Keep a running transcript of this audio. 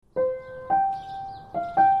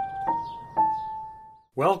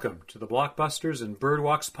Welcome to the Blockbusters and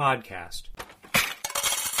Birdwalks podcast.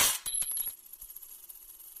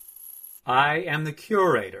 I am the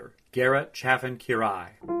curator, Garrett Chaffin-Kirai.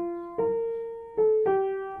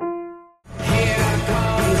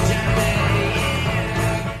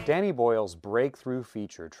 Danny Boyle's breakthrough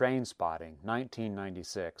feature, Trainspotting,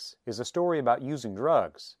 1996, is a story about using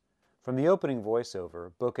drugs. From the opening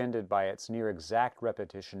voiceover, bookended by its near-exact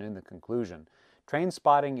repetition in the conclusion,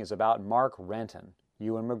 Trainspotting is about Mark Renton,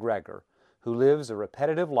 Ewan McGregor, who lives a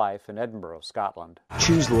repetitive life in Edinburgh, Scotland.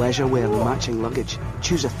 Choose leisure wear and matching luggage.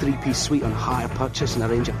 Choose a three-piece suite on hire purchase and a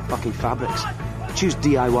range of fucking fabrics. Choose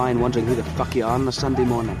DIY and wondering who the fuck you are on a Sunday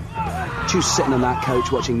morning. Choose sitting on that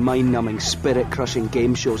couch watching mind-numbing, spirit-crushing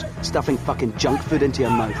game shows, stuffing fucking junk food into your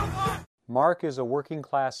mouth. Mark is a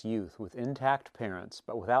working-class youth with intact parents,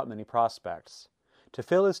 but without many prospects. To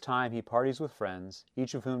fill his time, he parties with friends,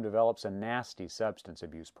 each of whom develops a nasty substance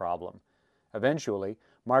abuse problem. Eventually,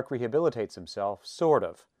 Mark rehabilitates himself, sort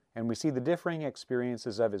of, and we see the differing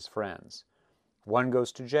experiences of his friends. One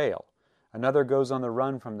goes to jail, another goes on the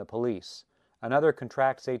run from the police, another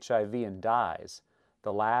contracts HIV and dies,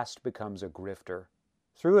 the last becomes a grifter.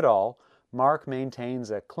 Through it all, Mark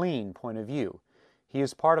maintains a clean point of view. He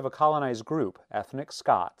is part of a colonized group, ethnic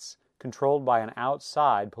Scots, controlled by an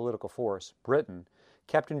outside political force, Britain,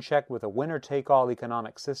 kept in check with a winner-take-all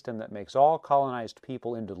economic system that makes all colonized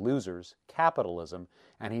people into losers, capitalism,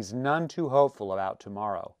 and he's none too hopeful about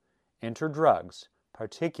tomorrow. Enter drugs,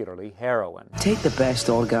 particularly heroin. Take the best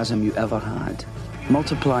orgasm you ever had,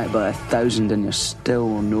 multiply it by 1,000 and you're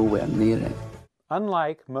still nowhere near it.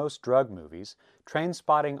 Unlike most drug movies,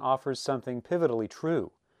 Trainspotting offers something pivotally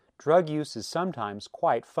true. Drug use is sometimes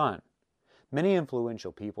quite fun. Many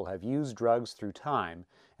influential people have used drugs through time,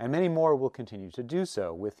 and many more will continue to do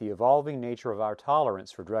so with the evolving nature of our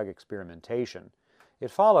tolerance for drug experimentation.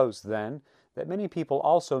 It follows, then, that many people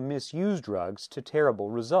also misuse drugs to terrible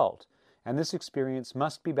result, and this experience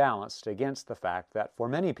must be balanced against the fact that for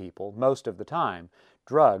many people, most of the time,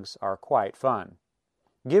 drugs are quite fun.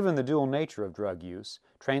 Given the dual nature of drug use,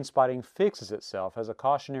 Trainspotting fixes itself as a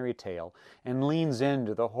cautionary tale and leans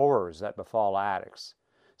into the horrors that befall addicts.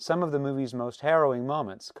 Some of the movie's most harrowing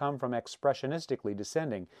moments come from expressionistically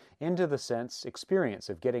descending into the sense experience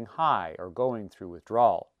of getting high or going through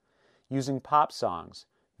withdrawal. Using pop songs,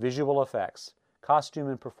 visual effects, costume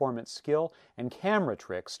and performance skill, and camera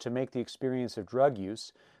tricks to make the experience of drug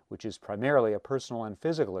use, which is primarily a personal and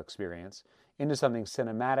physical experience, into something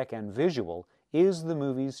cinematic and visual is the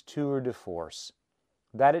movie's tour de force.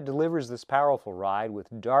 That it delivers this powerful ride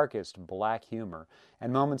with darkest black humor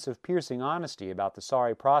and moments of piercing honesty about the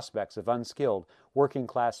sorry prospects of unskilled,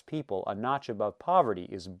 working-class people a notch above poverty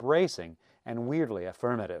is bracing and weirdly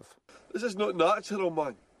affirmative. This is not natural,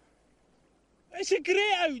 man. It's a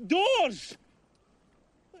great outdoors.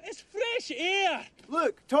 It's fresh air.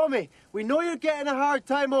 Look, Tommy, we know you're getting a hard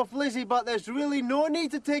time off Lizzie, but there's really no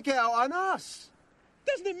need to take it out on us.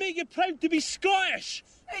 Doesn't it make you proud to be Scottish?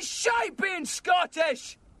 It's shite being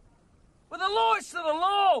Scottish! We're the lowest of the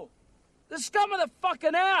low! The scum of the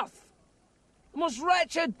fucking earth! The most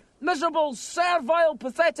wretched, miserable, servile,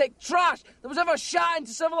 pathetic trash that was ever shot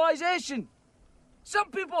into civilization! Some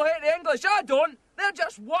people hate the English, I don't! They're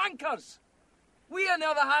just wankers! We, on the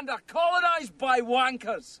other hand, are colonised by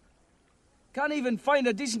wankers! Can't even find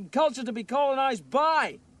a decent culture to be colonised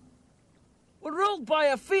by! We're ruled by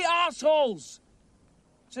effete arseholes!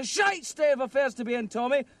 It's a shite state of affairs to be in,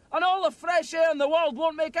 Tommy, and all the fresh air in the world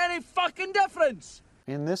won't make any fucking difference.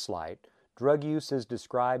 In this light, drug use is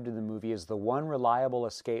described in the movie as the one reliable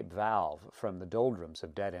escape valve from the doldrums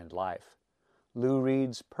of dead-end life. Lou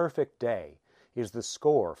Reed's Perfect Day is the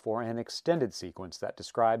score for an extended sequence that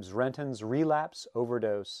describes Renton's relapse,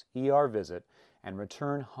 overdose, ER visit, and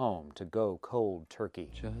return home to go cold turkey.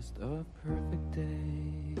 Just a perfect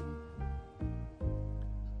day.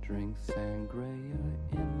 Drink sangria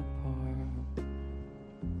in the park,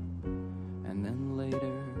 and then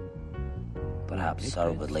later perhaps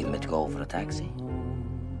Sir would like me to go for a taxi.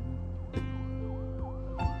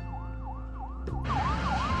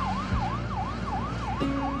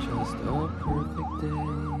 Just a perfect day.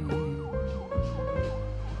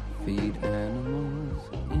 Feed animals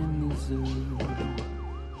in the zoo,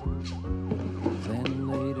 then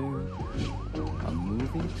later a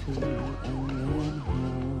movie too, and then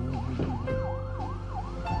home.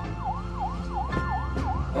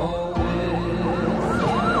 Oh, it's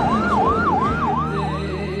such a perfect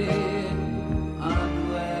day. I'm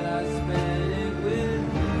glad I spent it with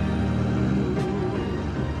you.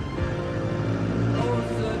 Oh,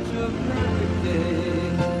 such a perfect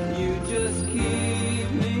day. You just keep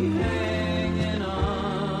me hanging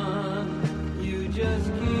on.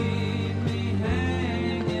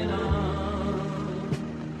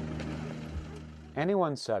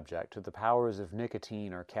 Anyone subject to the powers of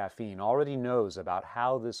nicotine or caffeine already knows about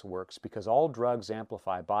how this works because all drugs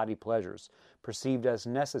amplify body pleasures perceived as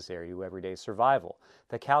necessary to everyday survival,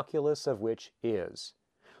 the calculus of which is,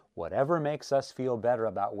 whatever makes us feel better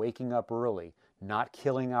about waking up early, not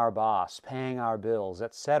killing our boss, paying our bills,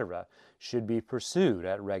 etc., should be pursued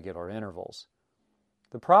at regular intervals.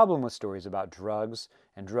 The problem with stories about drugs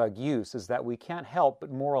and drug use is that we can't help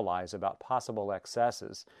but moralize about possible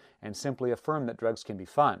excesses and simply affirm that drugs can be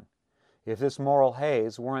fun. If this moral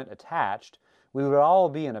haze weren't attached, we would all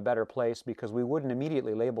be in a better place because we wouldn't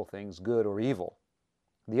immediately label things good or evil.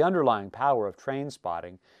 The underlying power of train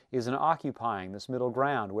spotting is in occupying this middle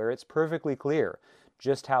ground where it's perfectly clear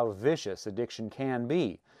just how vicious addiction can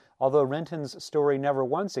be, although Renton's story never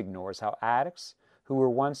once ignores how addicts, who were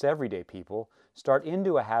once everyday people, start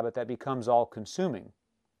into a habit that becomes all-consuming.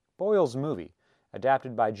 Boyle's movie,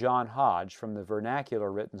 adapted by John Hodge from the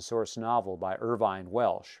vernacular written source novel by Irvine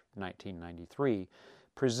Welsh, 1993,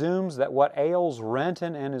 presumes that what ails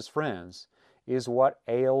Renton and his friends is what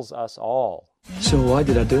ails us all. So why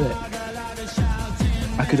did I do it?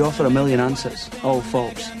 I could offer a million answers, all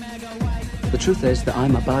false. The truth is that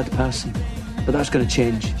I'm a bad person, but that's going to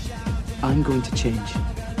change. I'm going to change.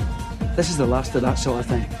 This is the last of that sort of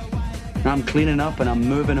thing. I'm cleaning up and I'm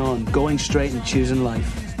moving on, going straight and choosing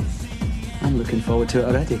life. I'm looking forward to it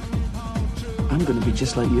already. I'm going to be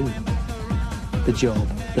just like you. The job,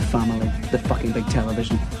 the family, the fucking big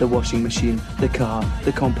television, the washing machine, the car,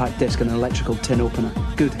 the compact disc and electrical tin opener,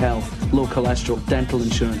 good health, low cholesterol, dental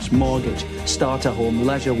insurance, mortgage, starter home,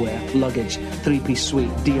 leisure wear, luggage, three-piece suite,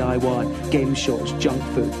 DIY, game shows, junk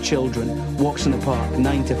food, children, walks in the park,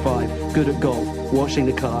 9 to 5, good at golf, washing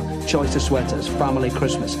the car, choice of sweaters, family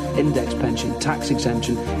Christmas, index pension, tax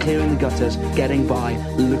exemption, clearing the gutters, getting by,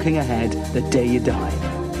 looking ahead, the day you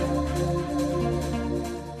die.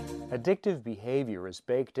 Addictive behavior is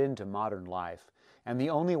baked into modern life, and the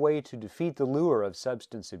only way to defeat the lure of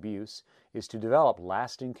substance abuse is to develop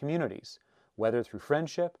lasting communities, whether through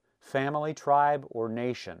friendship, family, tribe, or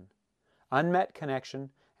nation. Unmet connection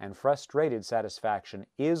and frustrated satisfaction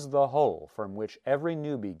is the hole from which every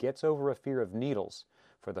newbie gets over a fear of needles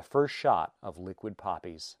for the first shot of liquid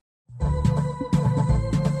poppies.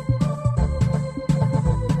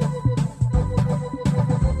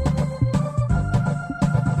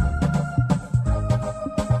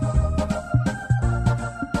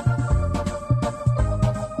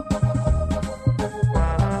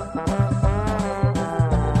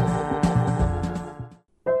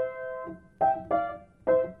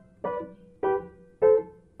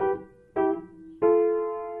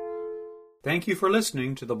 Thank you for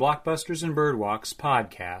listening to the Blockbusters and Birdwalks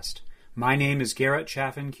podcast. My name is Garrett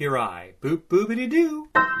Chaffin Curai. Boop boopity doo.